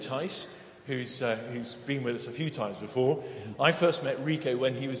Tice, who's been with us a few times before. I first met Rico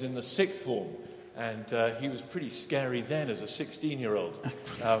when he was in the sixth form, and he was pretty scary then as a 16-year-old,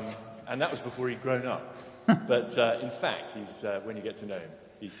 and that was before he'd grown up. But in fact, when you get to know him,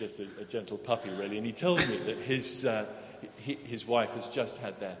 he's just a gentle puppy, really. And he tells me that his wife has just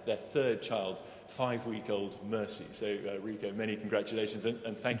had their third child, 5-week-old Mercy. So, Rico, many congratulations,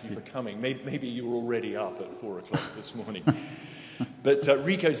 and thank you for coming. Maybe you were already up at 4 o'clock this morning. But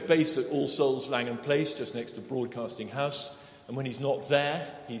Rico's based at All Souls Langham Place, just next to Broadcasting House. And when he's not there,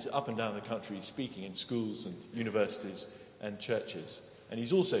 he's up and down the country speaking in schools and universities and churches. And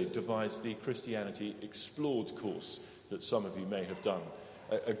he's also devised the Christianity Explored course that some of you may have done.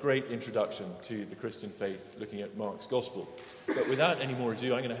 A great introduction to the Christian faith, looking at Mark's Gospel. But without any more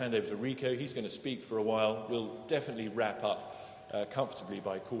ado, I'm going to hand over to Rico. He's going to speak for a while. We'll definitely wrap up comfortably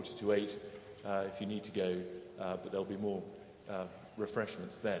by 7:45 if you need to go, but there'll be more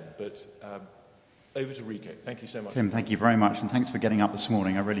refreshments then. But over to Rico. Thank you so much. Tim, thank you very much, and thanks for getting up this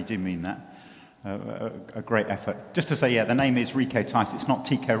morning. I really do mean that. A great effort. Just to say, the name is Rico Tice. It's not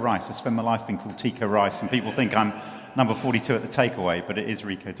Tico Rice. I spend my life being called Tico Rice, and people think I'm number 42 at the takeaway, but it is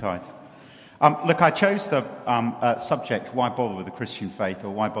Rico Tice. Look, I chose the subject, why bother with the Christian faith,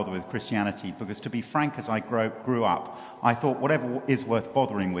 or why bother with Christianity, because to be frank, as I grew up, I thought whatever is worth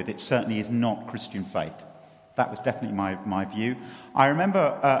bothering with, it certainly is not Christian faith. That was definitely my view. I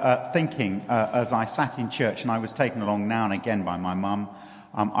remember thinking, as I sat in church, and I was taken along now and again by my mum,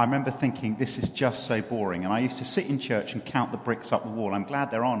 I remember thinking, this is just so boring. And I used to sit in church and count the bricks up the wall. I'm glad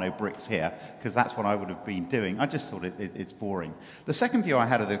there are no bricks here, because that's what I would have been doing. I just thought it's boring. The second view I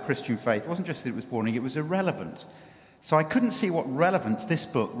had of the Christian faith wasn't just that it was boring, it was irrelevant. So I couldn't see what relevance this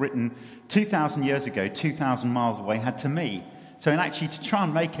book, written 2,000 years ago, 2,000 miles away, had to me. So actually, to try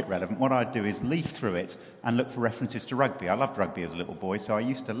and make it relevant, what I'd do is leaf through it and look for references to rugby. I loved rugby as a little boy, so I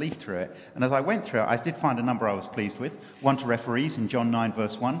used to leaf through it. And as I went through it, I did find a number I was pleased with. One to referees in John 9,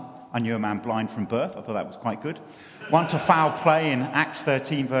 verse 1. I knew a man blind from birth. I thought that was quite good. One to foul play in Acts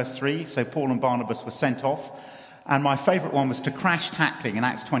 13, verse 3. So Paul and Barnabas were sent off. And my favourite one was to crash tackling in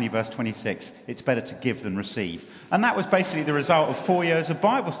Acts 20, verse 26. It's better to give than receive. And that was basically the result of 4 years of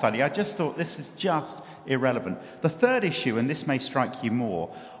Bible study. I just thought this is just irrelevant. The third issue, and this may strike you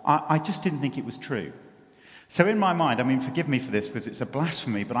more, I just didn't think it was true. So in my mind, forgive me for this because it's a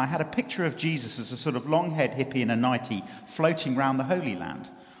blasphemy, but I had a picture of Jesus as a sort of long-haired hippie in a nightie floating around the Holy Land.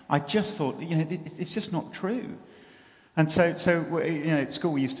 I just thought, it's just not true. And so at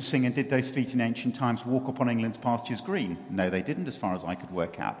school we used to sing, and did those feet in ancient times walk upon England's pastures green? No, they didn't, as far as I could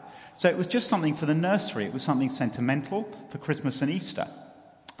work out. So it was just something for the nursery. It was something sentimental for Christmas and Easter.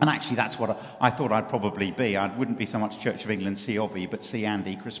 And actually that's what I thought I'd probably be. I wouldn't be so much Church of England COV, but C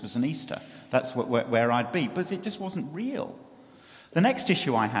Andy, Christmas and Easter. That's where I'd be. But it just wasn't real. The next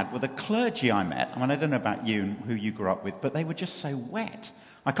issue I had were the clergy I met. I don't know about you and who you grew up with, but they were just so wet.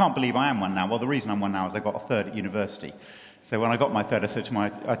 I can't believe I am one now. Well, the reason I'm one now is I got a third at university. So when I got my third, I said to my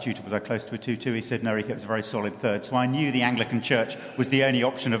tutor, was I close to a 2-2? He said, no, Rick, it was a very solid third. So I knew the Anglican Church was the only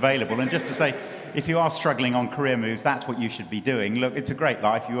option available. And just to say, if you are struggling on career moves, that's what you should be doing. Look, it's a great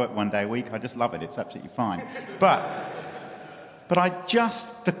life. You work 1 day a week. I just love it. It's absolutely fine. But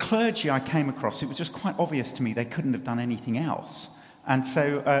the clergy I came across, it was just quite obvious to me they couldn't have done anything else. And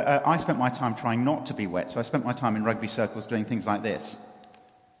so I spent my time trying not to be wet. So I spent my time in rugby circles doing things like this.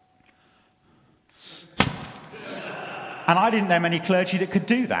 And I didn't know many clergy that could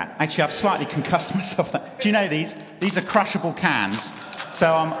do that. Actually, I've slightly concussed myself. Do you know these? These are crushable cans.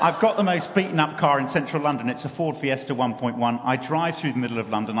 So I've got the most beaten-up car in central London. It's a Ford Fiesta 1.1. I drive through the middle of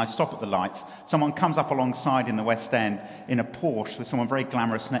London. I stop at the lights. Someone comes up alongside in the West End in a Porsche with someone very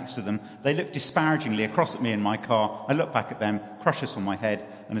glamorous next to them. They look disparagingly across at me in my car. I look back at them, crush us on my head,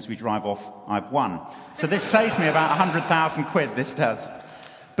 and as we drive off, I've won. So this saves me about 100,000 quid, this does.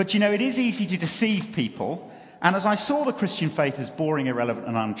 But, it is easy to deceive people. And as I saw the Christian faith as boring, irrelevant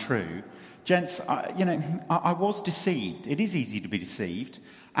and untrue, gents, I was deceived. It is easy to be deceived.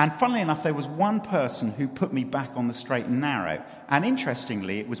 And funnily enough, there was one person who put me back on the straight and narrow. And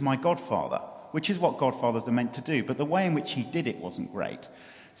interestingly, it was my godfather, which is what godfathers are meant to do. But the way in which he did it wasn't great.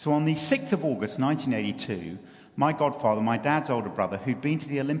 So on the 6th of August, 1982, my godfather, my dad's older brother, who'd been to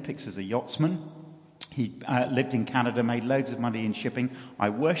the Olympics as a yachtsman, he lived in Canada, made loads of money in shipping. I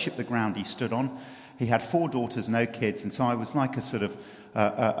worshipped the ground he stood on. He had 4 daughters, no kids, and so I was like a sort of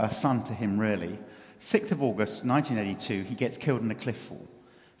a son to him, really. 6th of August, 1982, he gets killed in a cliff fall.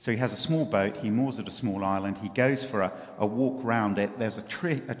 So he has a small boat, he moors at a small island, he goes for a walk round it. There's a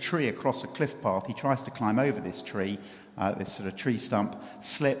tree across a cliff path. He tries to climb over this tree, this sort of tree stump,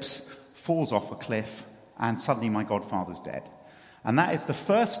 slips, falls off a cliff, and suddenly my godfather's dead. And that is the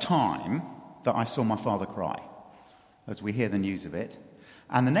first time that I saw my father cry, as we hear the news of it.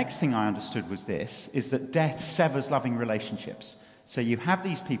 And the next thing I understood was this, is that death severs loving relationships. So you have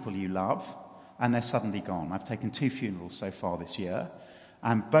these people you love, and they're suddenly gone. I've taken 2 funerals so far this year,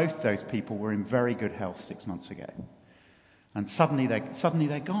 and both those people were in very good health 6 months ago. And suddenly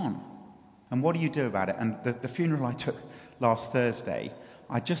they're gone. And what do you do about it? And the funeral I took last Thursday,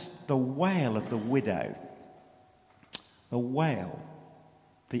 the wail of the widow, the wail,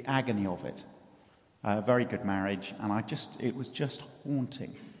 the agony of it. A very good marriage, and it was just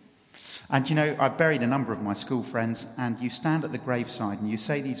haunting. And you know, I buried a number of my school friends, and you stand at the graveside and you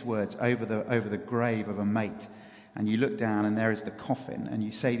say these words over the grave of a mate, and you look down and there is the coffin, and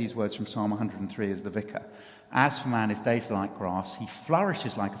you say these words from Psalm 103 as the vicar. As for man, his days are like grass. He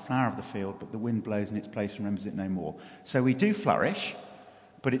flourishes like a flower of the field, but the wind blows in its place and remembers it no more. So we do flourish,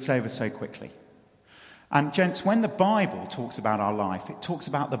 but it's over so quickly. And gents, when the Bible talks about our life, it talks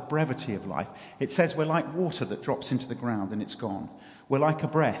about the brevity of life. It says we're like water that drops into the ground and it's gone. We're like a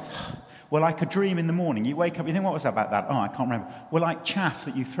breath. We're like a dream in the morning. You wake up, you think, what was that about that? Oh, I can't remember. We're like chaff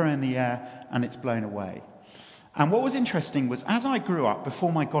that you throw in the air and it's blown away. And what was interesting was, as I grew up,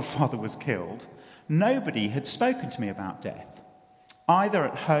 before my godfather was killed, nobody had spoken to me about death, either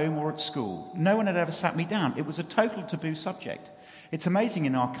at home or at school. No one had ever sat me down. It was a total taboo subject. It's amazing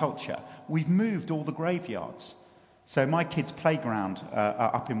in our culture, we've moved all the graveyards. So my kids' playground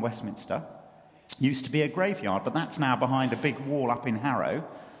up in Westminster used to be a graveyard, but that's now behind a big wall up in Harrow,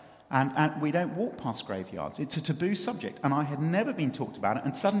 and we don't walk past graveyards. It's a taboo subject, and I had never been talked about it,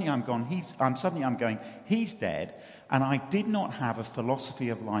 and suddenly I'm going, he's dead, and I did not have a philosophy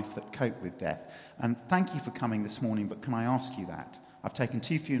of life that coped with death. And thank you for coming this morning, but can I ask you that? I've taken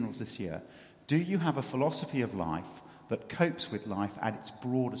 2 funerals this year. Do you have a philosophy of life that copes with life at its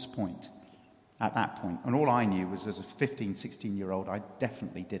broadest point, at that point? And all I knew was, as a 15, 16-year-old, I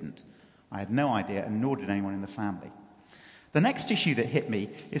definitely didn't. I had no idea, and nor did anyone in the family. The next issue that hit me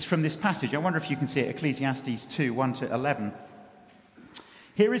is from this passage. I wonder if you can see it, Ecclesiastes 2, 1 to 11.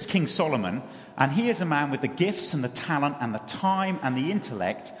 Here is King Solomon, and he is a man with the gifts and the talent and the time and the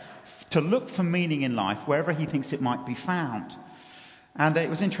intellect to look for meaning in life wherever he thinks it might be found. And it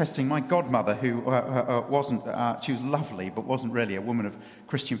was interesting, my godmother, who she was lovely, but wasn't really a woman of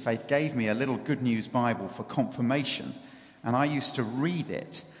Christian faith, gave me a little Good News Bible for confirmation. And I used to read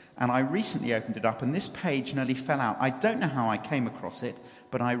it. And I recently opened it up, and this page nearly fell out. I don't know how I came across it,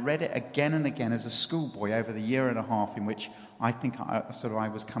 but I read it again and again as a schoolboy over the year and a half in which I think I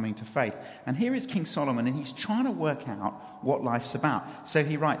was coming to faith. And here is King Solomon, and he's trying to work out what life's about. So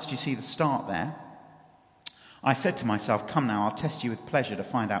he writes, do you see the start there? I said to myself, come now, I'll test you with pleasure to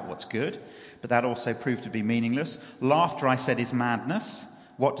find out what's good. But that also proved to be meaningless. Laughter, I said, is madness.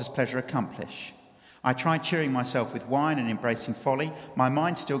 What does pleasure accomplish? I tried cheering myself with wine and embracing folly, my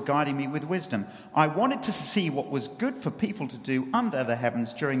mind still guiding me with wisdom. I wanted to see what was good for people to do under the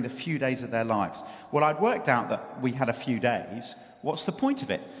heavens during the few days of their lives. Well, I'd worked out that we had a few days. What's the point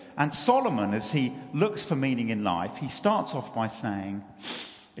of it? And Solomon, as he looks for meaning in life, he starts off by saying,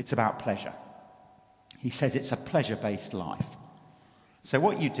 it's about pleasure. He says it's a pleasure-based life. So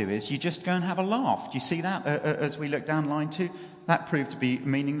what you do is you just go and have a laugh. Do you see that as we look down line 2? That proved to be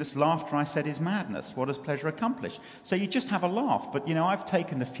meaningless. Laughter, I said, is madness. What does pleasure accomplish? So you just have a laugh. But, you know, I've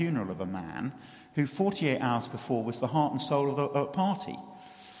taken the funeral of a man who 48 hours before was the heart and soul of the party.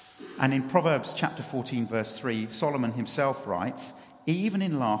 And in Proverbs chapter 14, verse 3, Solomon himself writes, even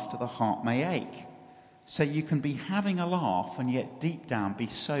in laughter the heart may ache. So you can be having a laugh and yet deep down be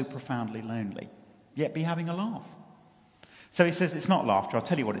so profoundly lonely, yet be having a laugh. So he says it's not laughter. I'll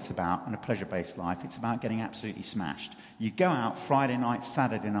tell you what it's about in a pleasure-based life. It's about getting absolutely smashed. You go out Friday night,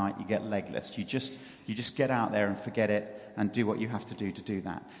 Saturday night, you get legless. You just get out there and forget it and do what you have to do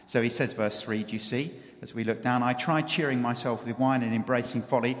that. So he says, verse 3, do you see? As we look down, I tried cheering myself with wine and embracing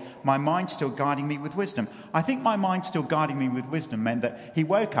folly, my mind still guiding me with wisdom. I think my mind still guiding me with wisdom meant that he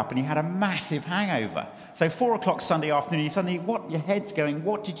woke up and he had a massive hangover. So 4 o'clock Sunday afternoon, you suddenly, your head's going,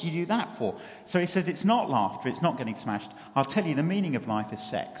 what did you do that for? So he says, it's not laughter, it's not getting smashed. I'll tell you, the meaning of life is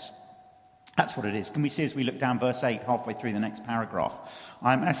sex. That's what it is. Can we see as we look down verse 8, halfway through the next paragraph?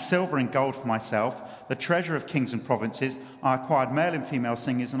 I'm as silver and gold for myself, the treasure of kings and provinces. I acquired male and female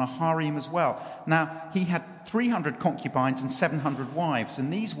singers and a harem as well. Now, he had 300 concubines and 700 wives,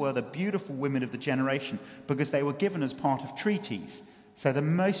 and these were the beautiful women of the generation because they were given as part of treaties. So the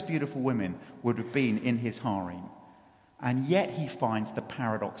most beautiful women would have been in his harem. And yet he finds the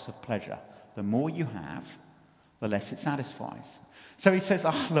paradox of pleasure. The more you have, the less it satisfies. So he says,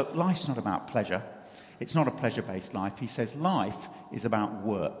 look, life's not about pleasure. It's not a pleasure-based life. He says life is about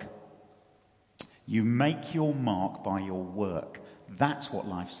work. You make your mark by your work. That's what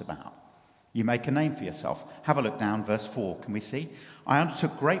life's about. You make a name for yourself. Have a look down, verse 4. Can we see? I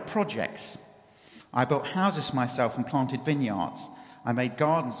undertook great projects. I built houses for myself and planted vineyards. I made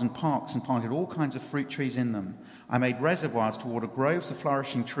gardens and parks and planted all kinds of fruit trees in them. I made reservoirs to water groves of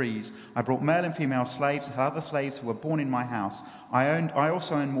flourishing trees. I brought male and female slaves and had other slaves who were born in my house. I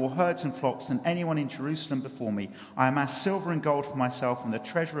also owned more herds and flocks than anyone in Jerusalem before me. I amassed silver and gold for myself and the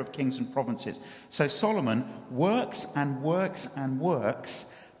treasure of kings and provinces. So Solomon works and works and works,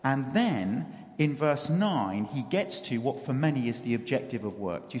 and then in verse 9 he gets to what for many is the objective of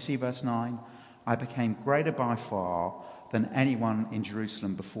work. Do you see verse 9? I became greater by far than anyone in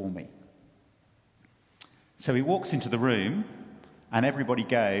Jerusalem before me. So he walks into the room and everybody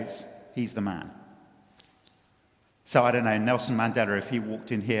goes, he's the man. So I don't know, Nelson Mandela, if he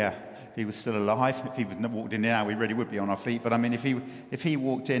walked in here, if he was still alive, if he was walked in now, we really would be on our feet. But I mean, if he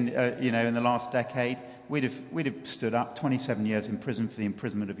walked in, in the last decade, we'd have stood up. 27 years in prison for the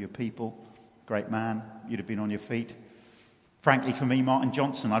imprisonment of your people. Great man, you'd have been on your feet. Frankly, for me, Martin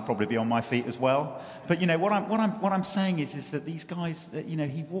Johnson, I'd probably be on my feet as well. But what I'm saying is that these guys,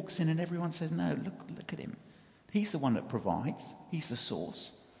 he walks in and everyone says, no, look at him. He's the one that provides. He's the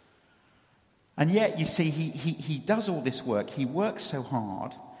source. And yet, you see, he does all this work. He works so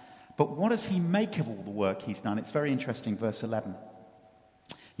hard. But what does he make of all the work he's done? It's very interesting, verse 11.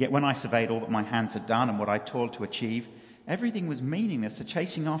 Yet when I surveyed all that my hands had done and what I toiled to achieve, everything was meaningless, a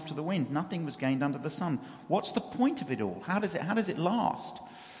chasing after the wind. Nothing was gained under the sun. What's the point of it all? How does it last?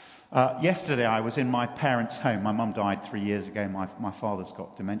 Yesterday I was in my parents' home. My mum died 3 years ago. My father's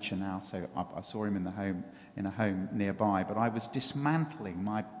got dementia now, so I saw him in a home nearby. But I was dismantling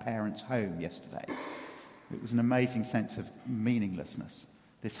my parents' home yesterday. It was an amazing sense of meaninglessness.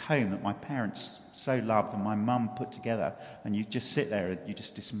 This home that my parents so loved and my mum put together, and you just sit there and you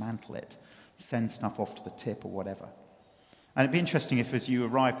just dismantle it, send stuff off to the tip or whatever. And it'd be interesting if, as you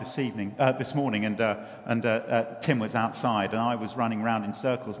arrived this morning, and Tim was outside, and I was running around in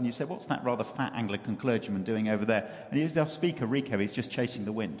circles, and you said, "What's that rather fat Anglican clergyman doing over there?" And he was our speaker, Rico. He's just chasing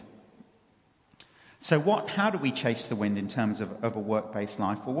the wind. So, how do we chase the wind in terms of a work-based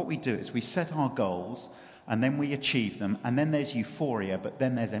life? Well, what we do is we set our goals, and then we achieve them, and then there's euphoria, but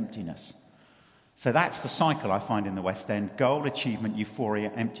then there's emptiness. So that's the cycle I find in the West End: goal, achievement,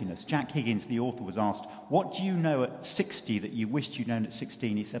 euphoria, emptiness. Jack Higgins, the author, was asked, what do you know at 60 that you wished you'd known at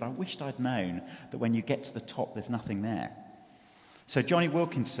 16? He said, I wished I'd known that when you get to the top, there's nothing there. So Johnny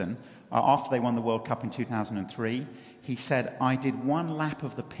Wilkinson, after they won the World Cup in 2003, he said, I did one lap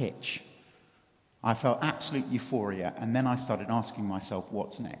of the pitch. I felt absolute euphoria, and then I started asking myself,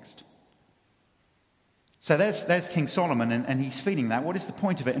 what's next? So there's King Solomon, and he's feeling that. What is the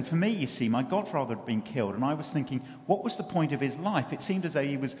point of it? And for me, you see, my godfather had been killed, and I was thinking, what was the point of his life? It seemed as though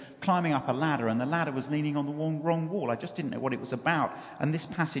he was climbing up a ladder, and the ladder was leaning on the wrong wall. I just didn't know what it was about, and this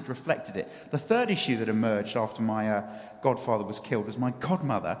passage reflected it. The third issue that emerged after my godfather was killed was my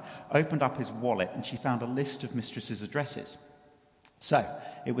godmother opened up his wallet, and she found a list of mistress's addresses. So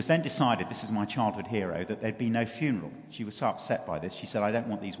it was then decided, this is my childhood hero, that there'd be no funeral. She was so upset by this. She said, I don't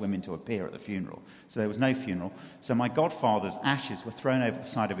want these women to appear at the funeral. So there was no funeral. So my godfather's ashes were thrown over the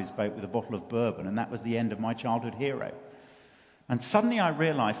side of his boat with a bottle of bourbon, and that was the end of my childhood hero. And suddenly I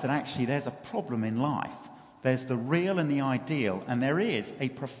realized that actually there's a problem in life. There's the real and the ideal, and there is a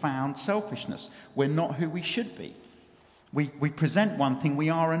profound selfishness. We're not who we should be. We present one thing, we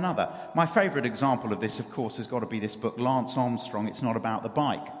are another. My favourite example of this, of course, has got to be this book, Lance Armstrong, It's Not About the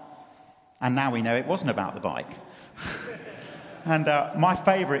Bike. And now we know it wasn't about the bike. And my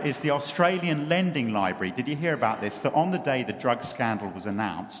favourite is the Australian Lending Library. Did you hear about this? That on the day the drug scandal was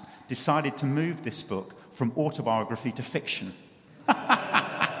announced, decided to move this book from autobiography to fiction.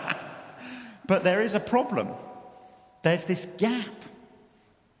 But there is a problem. There's this gap.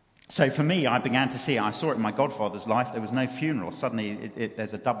 So for me, I began to see, I saw it in my godfather's life, there was no funeral. Suddenly,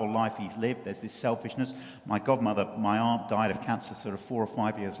 there's a double life he's lived, there's this selfishness. My godmother, my aunt, died of cancer sort of 4 or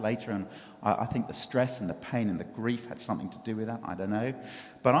 5 years later, and I think the stress and the pain and the grief had something to do with that, I don't know.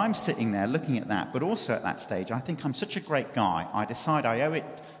 But I'm sitting there looking at that, but also at that stage, I think I'm such a great guy, I decide I owe it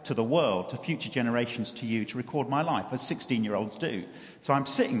to the world, to future generations, to you, to record my life, as 16-year-olds do. So I'm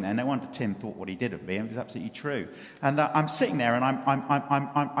sitting there, no wonder Tim thought what he did of me, it was absolutely true. And I'm sitting there, and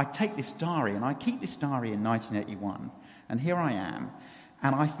I take this diary, and I keep this diary in 1981, and here I am,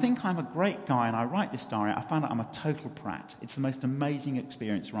 and I think I'm a great guy, and I write this diary. I found out I'm a total prat. It's the most amazing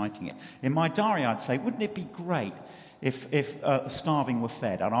experience writing it. In my diary, I'd say, wouldn't it be great if the starving were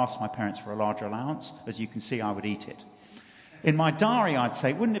fed? I'd ask my parents for a larger allowance. As you can see, I would eat it. In my diary, I'd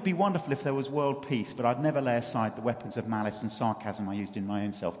say, wouldn't it be wonderful if there was world peace, but I'd never lay aside the weapons of malice and sarcasm I used in my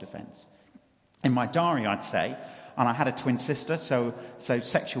own self-defense. In my diary, I'd say, And I had a twin sister, so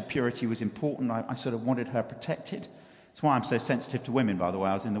sexual purity was important. I sort of wanted her protected. That's why I'm so sensitive to women, by the way.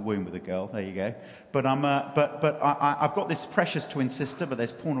 I was in the womb with a girl. There you go. But I've got this precious twin sister, but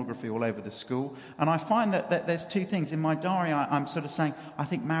there's pornography all over the school. And I find that there's two things. In my diary, I'm sort of saying, I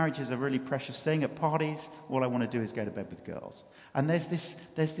think marriage is a really precious thing. At parties, all I want to do is go to bed with girls. And there's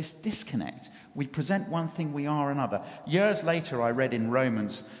this disconnect. We present one thing, we are another. Years later, I read in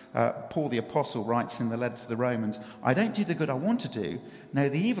Romans, Paul the Apostle writes in the letter to the Romans, I don't do the good I want to do. No,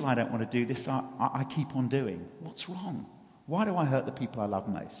 the evil I don't want to do, this I keep on doing. What's wrong? Why do I hurt the people I love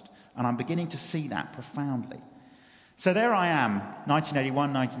most? And I'm beginning to see that profoundly. So there I am,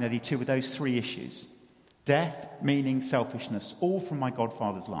 1981, 1982, with those three issues. Death, meaning, selfishness, all from my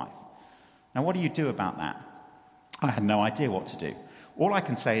godfather's life. Now, what do you do about that? I had no idea what to do. All I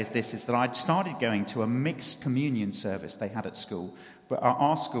can say is this, is that I'd started going to a mixed communion service they had at school. But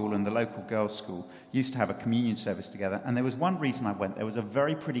our school and the local girls' school used to have a communion service together. And there was one reason I went. There was a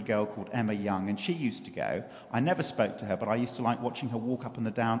very pretty girl called Emma Young, and she used to go. I never spoke to her, but I used to like watching her walk up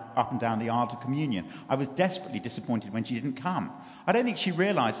and down the aisle to communion. I was desperately disappointed when she didn't come. I don't think she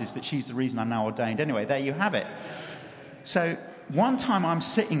realizes that she's the reason I'm now ordained. Anyway, there you have it. So one time I'm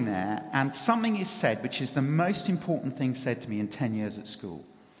sitting there, and something is said, which is the most important thing said to me in 10 years at school.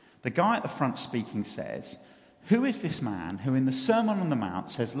 The guy at the front speaking says, who is this man who in the Sermon on the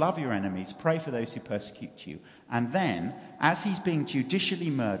Mount says, love your enemies, pray for those who persecute you, and then, as he's being judicially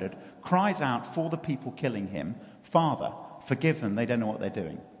murdered, cries out for the people killing him, Father, forgive them, they don't know what they're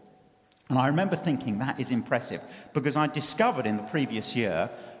doing. And I remember thinking, that is impressive, because I discovered in the previous year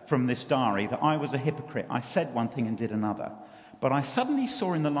from this diary that I was a hypocrite. I said one thing and did another. But I suddenly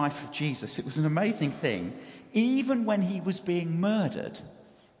saw in the life of Jesus, it was an amazing thing, even when he was being murdered,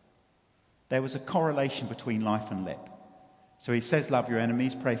 there was a correlation between life and lip. So he says, love your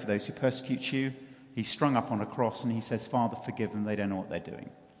enemies, pray for those who persecute you. He's strung up on a cross and he says, Father, forgive them, they don't know what they're doing.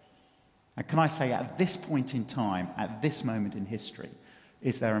 And can I say, at this point in time, at this moment in history,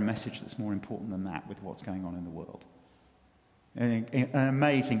 is there a message that's more important than that with what's going on in the world? An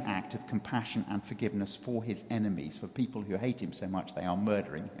amazing act of compassion and forgiveness for his enemies, for people who hate him so much they are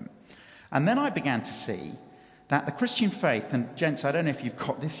murdering him. And then I began to see that the Christian faith, and gents, I don't know if you've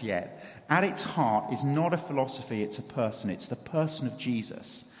got this yet, at its heart is not a philosophy, it's a person. It's the person of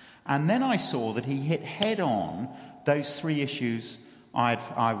Jesus. And then I saw that he hit head on those three issues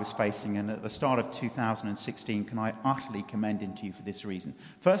I was facing, and at the start of 2016, can I utterly commend him to you for this reason.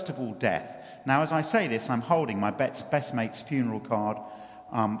 First of all, death. Now, as I say this, I'm holding my best mate's funeral card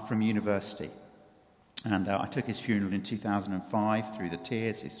from university. And I took his funeral in 2005 through the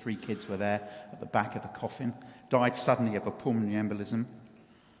tears. His three kids were there at the back of the coffin. Died suddenly of a pulmonary embolism.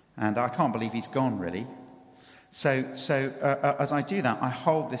 And I can't believe he's gone, really. So as I do that, I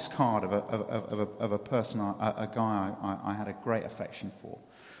hold this card of a person, a guy I had a great affection for.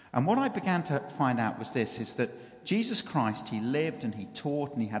 And what I began to find out was this, is that Jesus Christ, he lived and he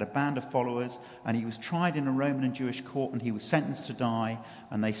taught and he had a band of followers, and he was tried in a Roman and Jewish court and he was sentenced to die,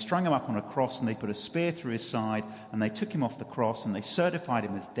 and they strung him up on a cross and they put a spear through his side and they took him off the cross and they certified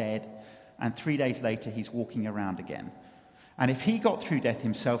him as dead, and 3 days later he's walking around again. And if he got through death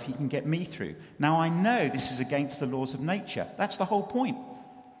himself, he can get me through. Now, I know this is against the laws of nature. That's the whole point.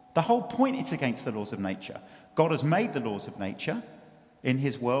 The whole point, it's against the laws of nature. God has made the laws of nature. In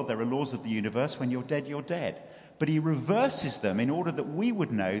his world, there are laws of the universe. When you're dead, you're dead. But he reverses them in order that we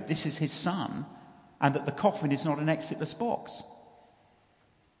would know this is his son and that the coffin is not an exitless box.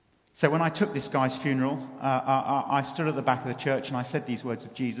 So when I took this guy's funeral, I stood at the back of the church and I said these words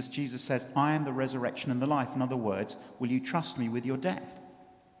of Jesus. Jesus says, I am the resurrection and the life. In other words, will you trust me with your death?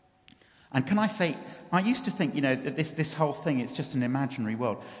 And can I say, I used to think, that this whole thing, it's just an imaginary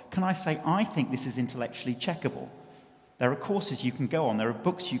world. Can I say, I think this is intellectually checkable. There are courses you can go on, there are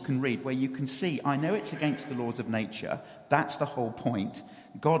books you can read where you can see, I know it's against the laws of nature. That's the whole point.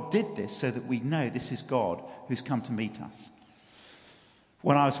 God did this so that we know this is God who's come to meet us.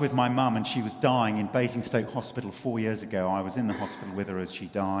 When I was with my mum and she was dying in Basingstoke Hospital 4 years ago, I was in the hospital with her as she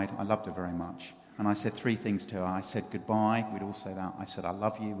died. I loved her very much. And I said three things to her. I said goodbye, we'd all say that. I said I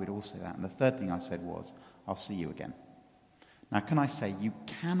love you, we'd all say that. And the third thing I said was, I'll see you again. Now, can I say, you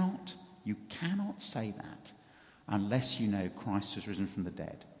cannot say that unless you know Christ has risen from the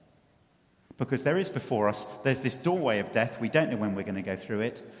dead. Because there is before us, there's this doorway of death. We don't know when we're going to go through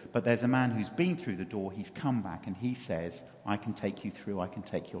it. But there's a man who's been through the door. He's come back and he says, I can take you through. I can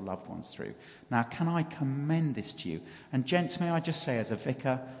take your loved ones through. Now, can I commend this to you? And gents, may I just say, as a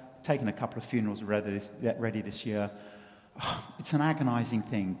vicar, taken a couple of funerals already this year, it's an agonizing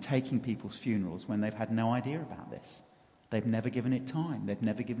thing, taking people's funerals when they've had no idea about this. They've never given it time. They've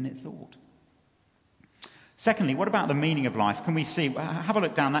never given it thought. Secondly, what about the meaning of life? Can we see, have a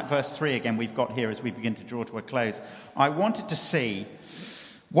look down that verse 3 again we've got here as we begin to draw to a close. I wanted to see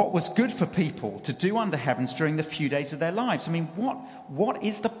what was good for people to do under heavens during the few days of their lives. I mean, what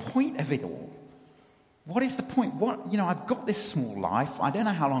is the point of it all? What is the point? I've got this small life. I don't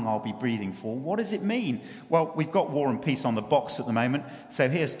know how long I'll be breathing for. What does it mean? Well, we've got War and Peace on the box at the moment. So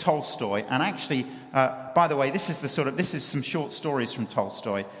here's Tolstoy. And actually, by the way, this is some short stories from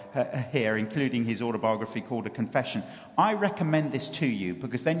Tolstoy here, including his autobiography called A Confession. I recommend this to you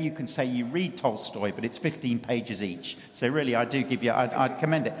because then you can say you read Tolstoy, but it's 15 pages each. So really, I'd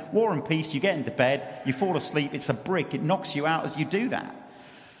commend it. War and Peace, you get into bed, you fall asleep, it's a brick. It knocks you out as you do that.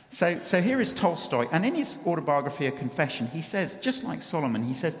 So here is Tolstoy, and in his autobiography, A Confession, he says, just like Solomon,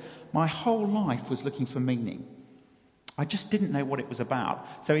 he says, my whole life was looking for meaning. I just didn't know what it was about.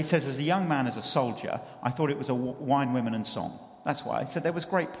 So he says, as a young man, as a soldier, I thought it was a wine, women, and song. That's why. He said there was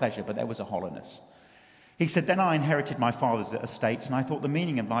great pleasure, but there was a hollowness. He said, then I inherited my father's estates, and I thought the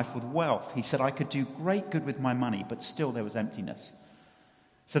meaning of life was wealth. He said, I could do great good with my money, but still there was emptiness.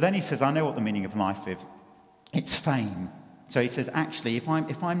 So then he says, I know what the meaning of life is. It's fame. So he says, actually, if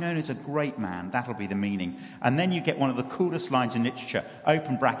I'm known as a great man, that'll be the meaning. And then you get one of the coolest lines in literature,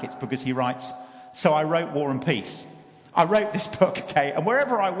 open brackets, because he writes, so I wrote War and Peace. I wrote this book, okay, and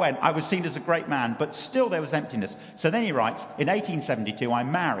wherever I went, I was seen as a great man, but still there was emptiness. So then he writes, in 1872, I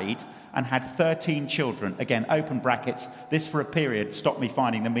married and had 13 children. Again, open brackets, this for a period stopped me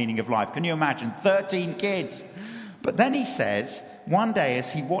finding the meaning of life. Can you imagine? 13 kids. But then he says, one day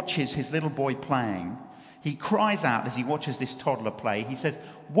as he watches his little boy playing, he cries out as he watches this toddler play. He says,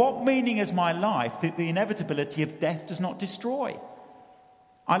 what meaning is my life that the inevitability of death does not destroy?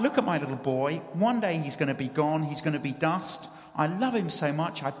 I look at my little boy. One day he's going to be gone. He's going to be dust. I love him so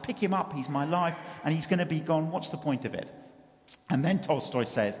much. I pick him up. He's my life. And he's going to be gone. What's the point of it? And then Tolstoy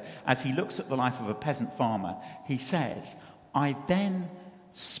says, as he looks at the life of a peasant farmer, he says, I then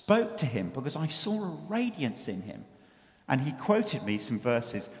spoke to him because I saw a radiance in him. And he quoted me some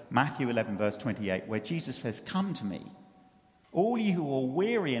verses, Matthew 11, verse 28, where Jesus says, come to me, all you who are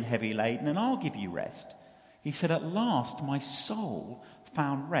weary and heavy laden, and I'll give you rest. He said, at last my soul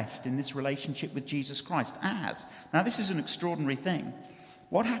found rest in this relationship with Jesus Christ. Now this is an extraordinary thing.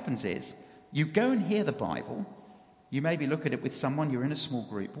 What happens is, you go and hear the Bible, you maybe look at it with someone, you're in a small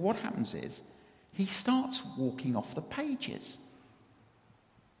group, but what happens is, he starts walking off the pages.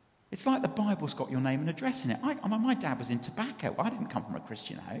 It's like the Bible's got your name and address in it. My dad was in tobacco. I didn't come from a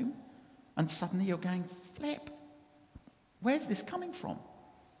Christian home. And suddenly you're going, flip. Where's this coming from?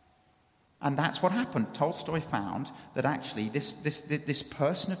 And that's what happened. Tolstoy found that actually this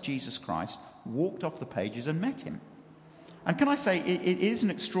person of Jesus Christ walked off the pages and met him. And can I say, it is an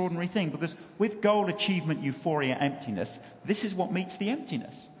extraordinary thing, because with goal, achievement, euphoria, emptiness, this is what meets the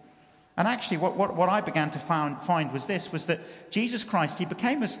emptiness. And actually, what I began to find was that Jesus Christ, he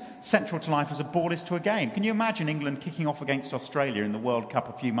became as central to life as a ball is to a game. Can you imagine England kicking off against Australia in the World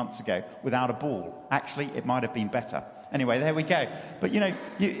Cup a few months ago without a ball? Actually, it might have been better. Anyway, there we go. But,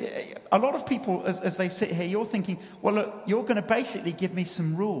 a lot of people, as they sit here, you're thinking, well, look, you're going to basically give me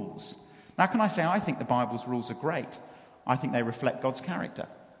some rules. Now, can I say, I think the Bible's rules are great. I think they reflect God's character.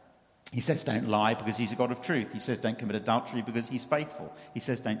 He says don't lie because he's a God of truth. He says don't commit adultery because he's faithful. He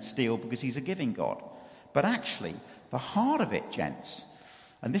says don't steal because he's a giving God. But actually, the heart of it, gents,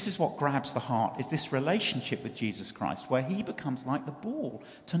 and this is what grabs the heart, is this relationship with Jesus Christ, where he becomes like the ball.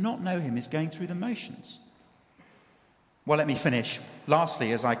 To not know him is going through the motions. Well, let me finish.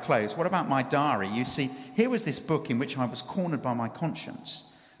 Lastly, as I close, what about my diary? You see, here was this book in which I was cornered by my conscience.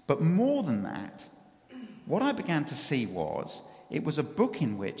 But more than that, what I began to see was, it was a book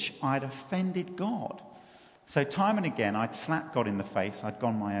in which I'd offended God. So time and again, I'd slapped God in the face. I'd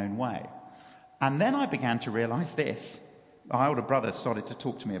gone my own way. And then I began to realize this. My older brother started to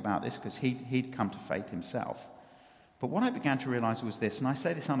talk to me about this because he'd come to faith himself. But what I began to realize was this, and I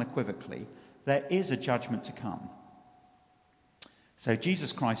say this unequivocally, there is a judgment to come. So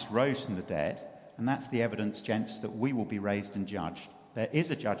Jesus Christ rose from the dead, and that's the evidence, gents, that we will be raised and judged. There is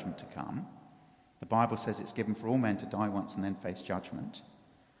a judgment to come. The Bible says it's given for all men to die once and then face judgment.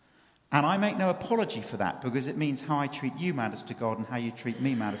 And I make no apology for that, because it means how I treat you matters to God, and how you treat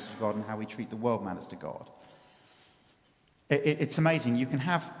me matters to God, and how we treat the world matters to God. It's amazing. You can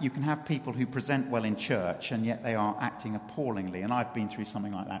have people who present well in church, and yet they are acting appallingly. And I've been through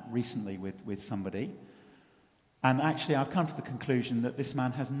something like that recently with somebody. And actually, I've come to the conclusion that this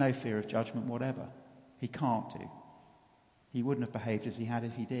man has no fear of judgment whatever. He can't do. He wouldn't have behaved as he had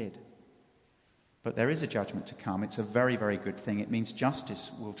if he did. But there is a judgment to come. It's a very, very good thing. It means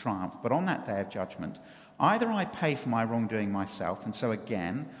justice will triumph. But on that day of judgment, either I pay for my wrongdoing myself, and so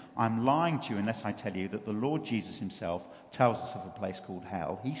again, I'm lying to you unless I tell you that the Lord Jesus himself tells us of a place called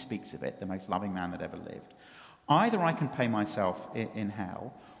hell. He speaks of it, the most loving man that ever lived. Either I can pay myself in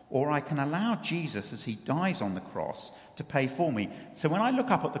hell, or I can allow Jesus, as he dies on the cross, to pay for me. So when I look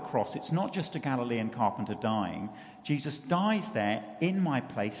up at the cross, it's not just a Galilean carpenter dying. Jesus dies there in my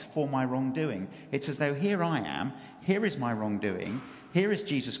place for my wrongdoing. It's as though here I am, here is my wrongdoing, here is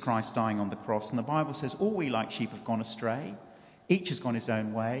Jesus Christ dying on the cross, and the Bible says all we like sheep have gone astray. Each has gone his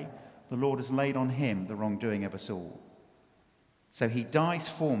own way. The Lord has laid on him the wrongdoing of us all. So he dies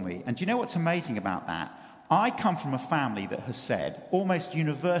for me. And do you know what's amazing about that? I come from a family that has said, almost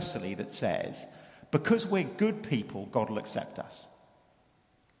universally, that says, because we're good people, God will accept us.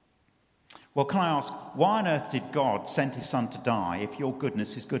 Well, can I ask, why on earth did God send his son to die if your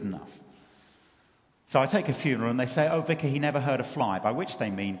goodness is good enough? So I take a funeral and they say, oh, Vicar, he never hurt a fly, by which they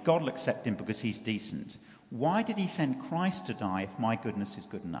mean God will accept him because he's decent. Why did he send Christ to die if my goodness is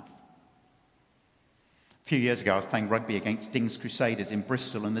good enough? A few years ago, I was playing rugby against Dings Crusaders in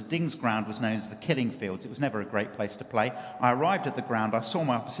Bristol, and the Dings ground was known as the Killing Fields. It was never a great place to play. I arrived at the ground. I saw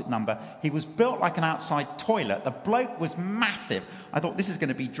my opposite number. He was built like an outside toilet. The bloke was massive. I thought, this is going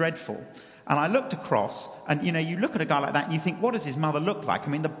to be dreadful. And I looked across, and, you know, you look at a guy like that and you think, what does his mother look like? I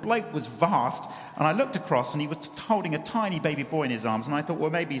mean, the bloke was vast. And I looked across, and he was holding a tiny baby boy in his arms. And I thought,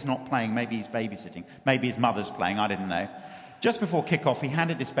 well, maybe he's not playing. Maybe he's babysitting. Maybe his mother's playing. I didn't know. Just before kick-off, he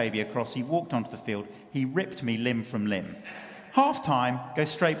handed this baby across. He walked onto the field. He ripped me limb from limb. Half-time, goes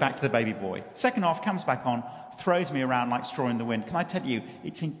straight back to the baby boy. Second half, comes back on, throws me around like straw in the wind. Can I tell you,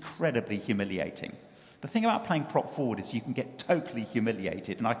 it's incredibly humiliating. The thing about playing prop forward is you can get totally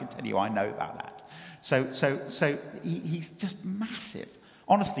humiliated, and I can tell you I know about that. So he's just massive.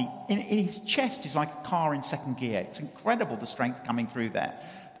 Honestly, in his chest is like a car in second gear. It's incredible, the strength coming through there.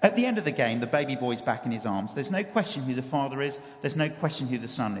 At the end of the game, the baby boy's back in his arms. There's no question who the father is. There's no question who the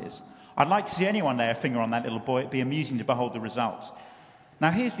son is. I'd like to see anyone lay a finger on that little boy. It'd be amusing to behold the results. Now,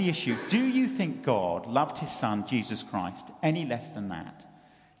 here's the issue. Do you think God loved his son, Jesus Christ, any less than that?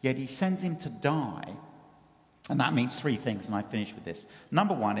 Yet he sends him to die. And that means three things, and I finish with this.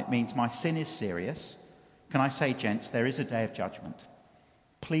 Number one, it means my sin is serious. Can I say, gents, there is a day of judgment.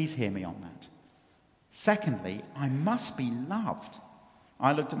 Please hear me on that. Secondly, I must be loved.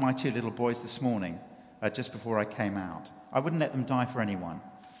 I looked at my two little boys this morning, just before I came out. I wouldn't let them die for anyone.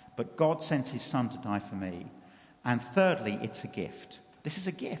 But God sends his son to die for me. And thirdly, it's a gift. This is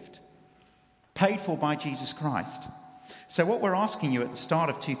a gift, paid for by Jesus Christ. So what we're asking you at the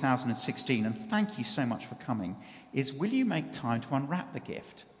start of 2016, and thank you so much for coming, is will you make time to unwrap the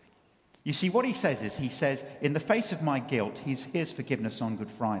gift? You see, what he says, in the face of my guilt, here's forgiveness on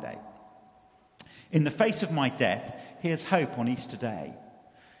Good Friday. In the face of my death, here's hope on Easter Day.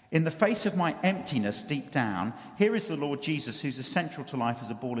 In the face of my emptiness deep down, here is the Lord Jesus, who's as central to life as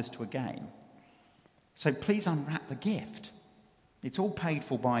a ball is to a game. So please unwrap the gift. It's all paid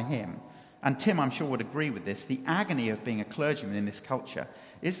for by him. And Tim, I'm sure, would agree with this. The agony of being a clergyman in this culture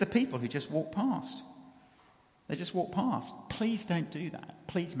is the people who just walk past. They just walk past. Please don't do that.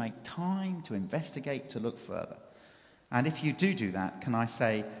 Please make time to investigate, to look further. And if you do that, can I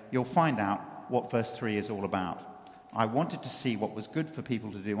say, you'll find out what verse 3 is all about. I wanted to see what was good for people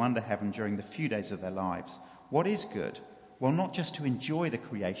to do under heaven during the few days of their lives. What is good? Well, not just to enjoy the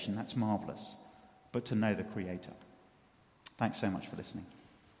creation, that's marvellous, but to know the Creator. Thanks so much for listening.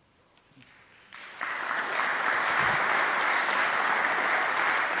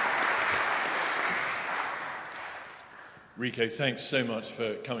 Rico, thanks so much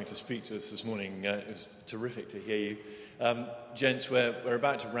for coming to speak to us this morning. It was terrific to hear you. Gents, we're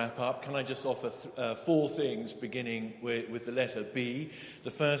about to wrap up. Can I just offer four things, beginning with the letter B? The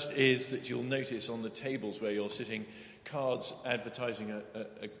first is that you'll notice on the tables where you're sitting cards advertising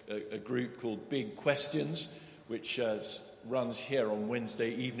a group called Big Questions, which runs here on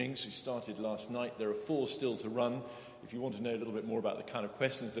Wednesday evenings. We started last night. There are 4 still to run. If you want to know a little bit more about the kind of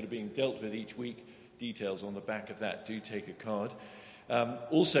questions that are being dealt with each week, details on the back of that, do take a card.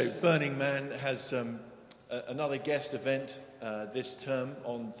 Also, Burning Man has another guest event this term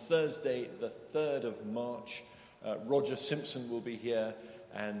on Thursday, the 3rd of March. Roger Simpson will be here,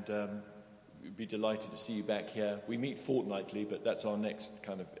 and we'd be delighted to see you back here. We meet fortnightly, but that's our next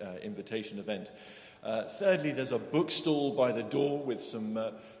kind of invitation event. Thirdly, there's a bookstall by the door with some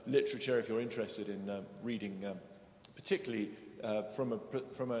literature if you're interested in reading, particularly from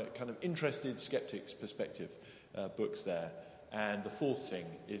a kind of interested skeptic's perspective, books there. And the fourth thing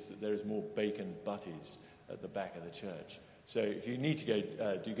is that there is more bacon butties at the back of the church. So if you need to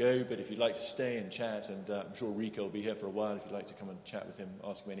go, do go, but if you'd like to stay and chat, and I'm sure Rico will be here for a while if you'd like to come and chat with him,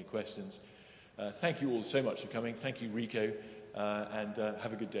 ask him any questions. Thank you all so much for coming. Thank you, Rico, and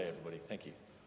have a good day, everybody. Thank you.